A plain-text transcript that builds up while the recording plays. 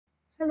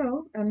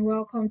Hello and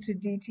welcome to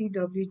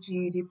DTW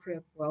GED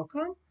Prep.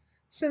 Welcome.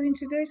 So in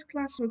today's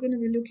class, we're going to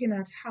be looking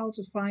at how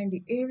to find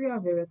the area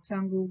of a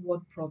rectangle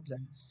word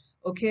problem.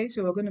 Okay,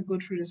 so we're going to go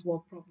through this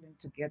word problem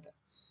together.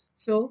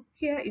 So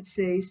here it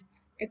says,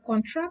 a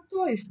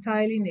contractor is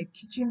tiling a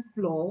kitchen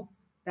floor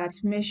that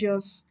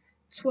measures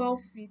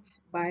 12 feet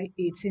by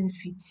 18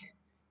 feet.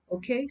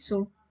 Okay,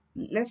 so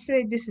let's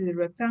say this is a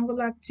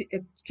rectangular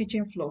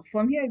kitchen floor.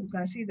 From here, you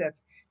can see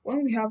that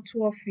when we have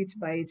 12 feet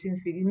by 18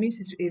 feet, it means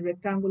it's a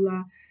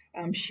rectangular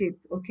shape.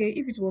 Okay,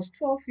 if it was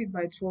 12 feet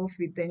by 12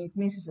 feet, then it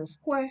means it's a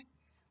square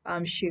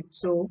shape.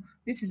 So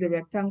this is a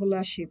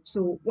rectangular shape.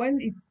 So when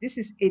this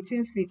is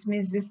 18 feet,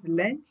 means this is the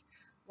length,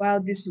 while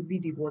this will be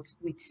the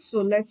width.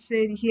 So let's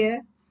say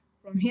here,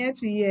 from here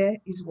to here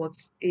is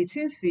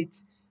 18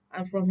 feet,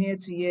 and from here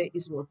to here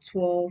is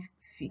 12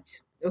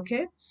 feet.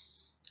 Okay,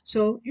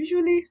 so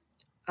usually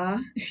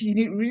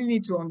really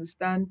need to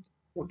understand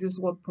what this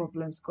word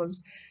problems,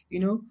 because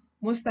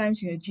most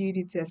times in your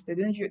GED test they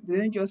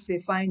don't just say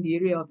find the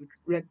area of the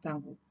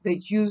rectangle.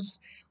 They use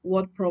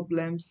word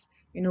problems,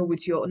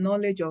 with your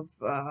knowledge of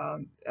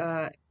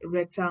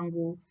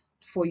rectangle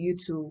for you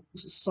to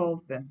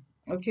solve them.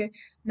 Okay,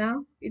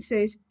 now it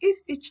says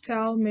if each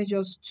tile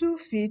measures 2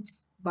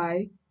 feet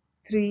by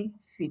 3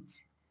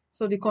 feet.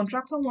 So the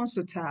contractor wants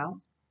to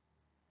tile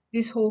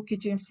this whole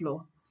kitchen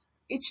floor.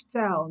 Each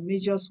tile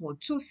measures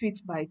 2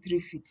 feet by 3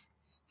 feet.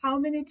 How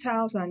many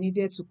tiles are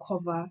needed to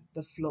cover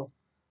the floor?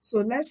 So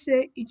let's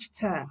say each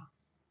tile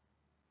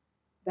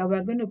that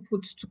we're going to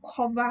put to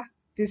cover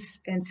this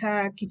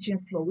entire kitchen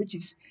floor, which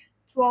is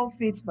 12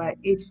 feet by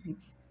 8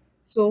 feet.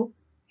 So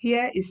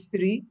here is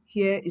 3,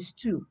 here is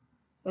 2.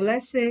 So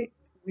let's say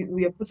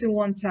we are putting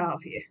one tile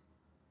here,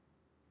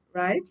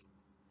 right?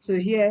 So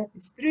here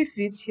is 3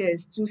 feet, here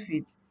is 2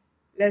 feet.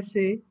 Let's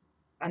say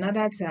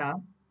another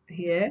tile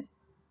here,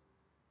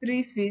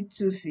 3 feet,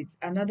 2 feet,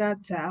 another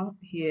tile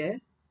here,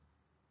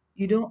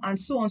 and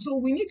so on. So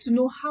we need to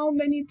know how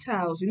many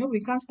tiles.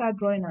 We can't start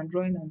drawing and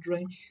drawing and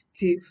drawing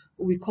till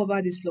we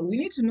cover this floor. We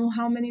need to know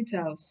how many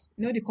tiles.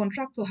 The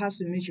contractor has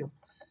to measure.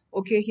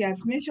 Okay, he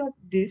has measured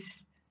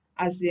this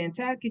as the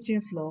entire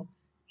kitchen floor.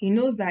 He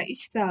knows that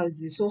each tile is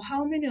this. So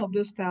how many of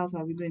those tiles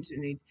are we going to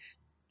need?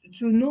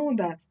 To know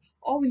that,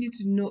 all we need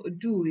to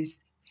do is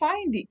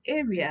find the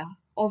area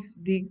of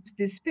the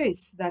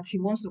space that he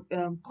wants to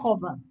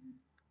cover.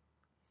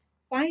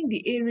 Find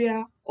the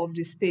area of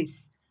the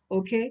space,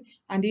 okay?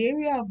 And the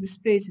area of the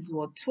space is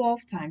 12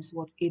 times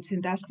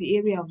 18. That's the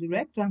area of the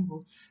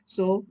rectangle.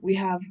 So we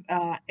have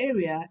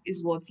area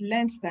is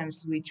length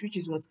times width, which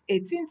is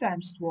 18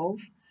 times 12,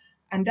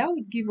 and that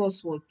would give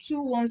us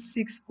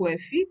 216 square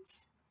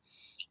feet.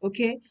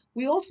 Okay,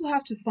 we also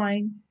have to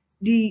find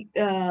the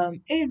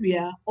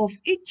area of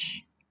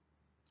each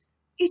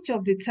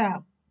of the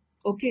tile,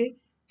 okay,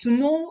 to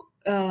know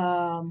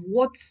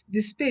what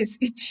the space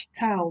each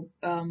tile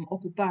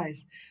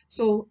occupies.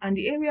 So, and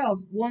the area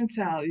of one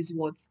tile is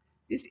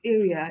this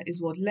area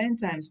is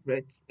length times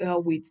breadth,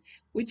 width,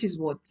 which is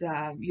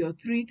your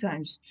 3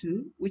 times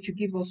 2, which will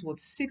give us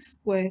 6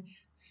 square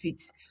feet.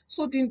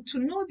 So to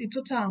know the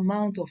total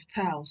amount of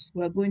tiles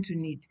we're going to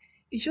need,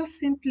 it's just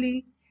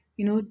simply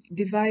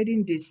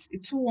dividing this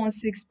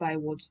 216 by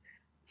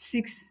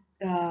 6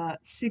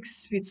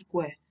 feet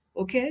square.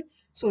 Okay,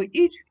 so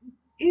if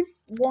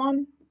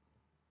one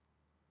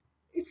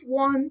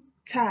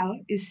tile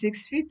is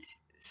 6 feet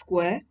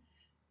square,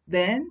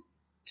 then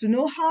to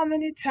know how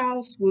many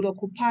tiles would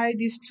occupy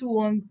this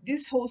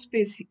whole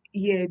space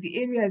here,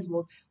 the area is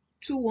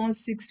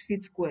 216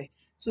 feet square.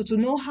 So to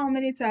know how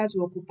many tiles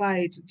will occupy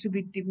it,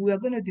 we are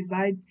going to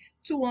divide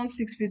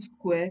 216 feet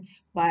square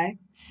by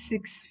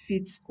 6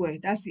 feet square.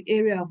 That's the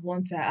area of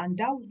one tile, and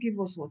that will give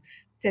us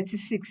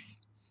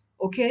 36.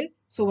 Okay,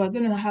 so we're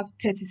going to have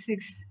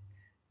 36.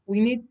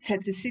 We need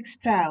 36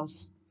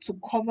 tiles to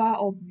cover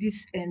up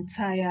this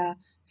entire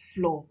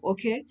floor.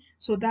 Okay,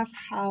 so that's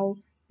how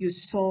you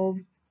solve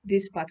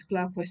this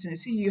particular question.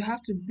 See, you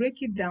have to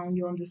break it down,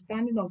 your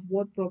understanding of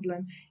word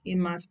problem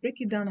in maths,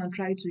 break it down and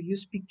try to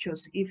use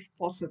pictures if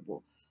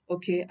possible.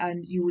 Okay,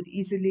 and you would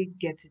easily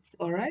get it.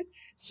 All right,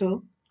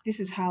 so this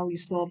is how you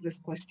solve this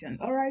question.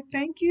 All right,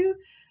 thank you.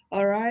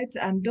 All right,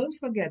 and don't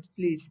forget,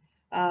 please,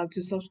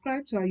 to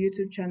subscribe to our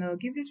YouTube channel,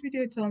 give this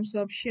video a thumbs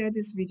up, share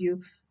this video,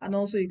 and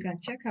also you can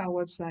check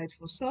our website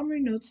for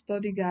summary notes,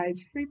 study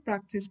guides, free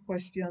practice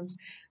questions,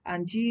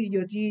 and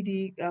your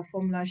GED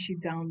formula sheet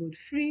download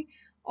free,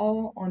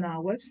 or on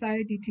our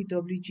website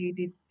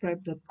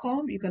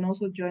dtwgedprep.com. You can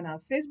also join our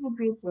Facebook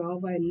group. We're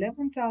over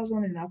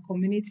 11,000 in our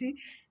community,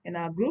 in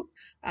our group,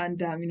 and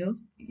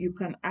you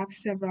can ask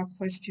several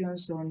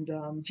questions on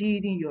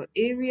GED in your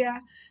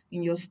area,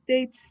 in your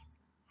states,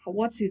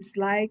 what it's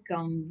like,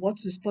 what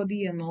to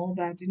study and all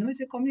that.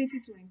 It's a community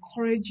to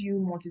encourage you,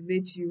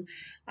 motivate you.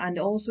 And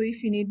also,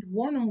 if you need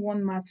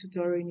one-on-one math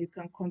tutoring, you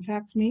can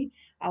contact me.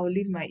 I will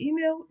leave my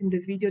email in the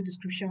video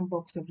description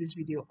box of this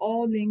video.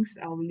 All links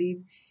I will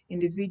leave in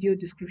the video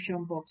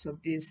description box of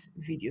this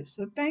video.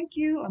 So thank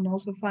you. And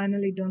also,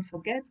 finally, don't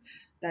forget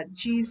that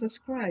Jesus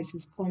Christ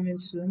is coming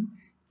soon.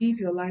 Give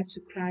your life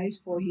to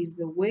Christ, for He's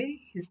the way,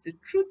 He's the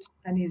truth,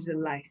 and He's the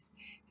life.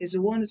 He's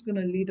the one who's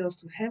going to lead us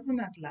to heaven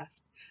at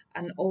last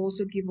and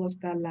also give us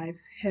that life,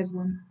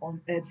 heaven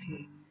on earth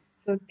here.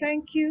 So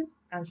thank you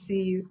and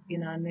see you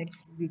in our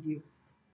next video.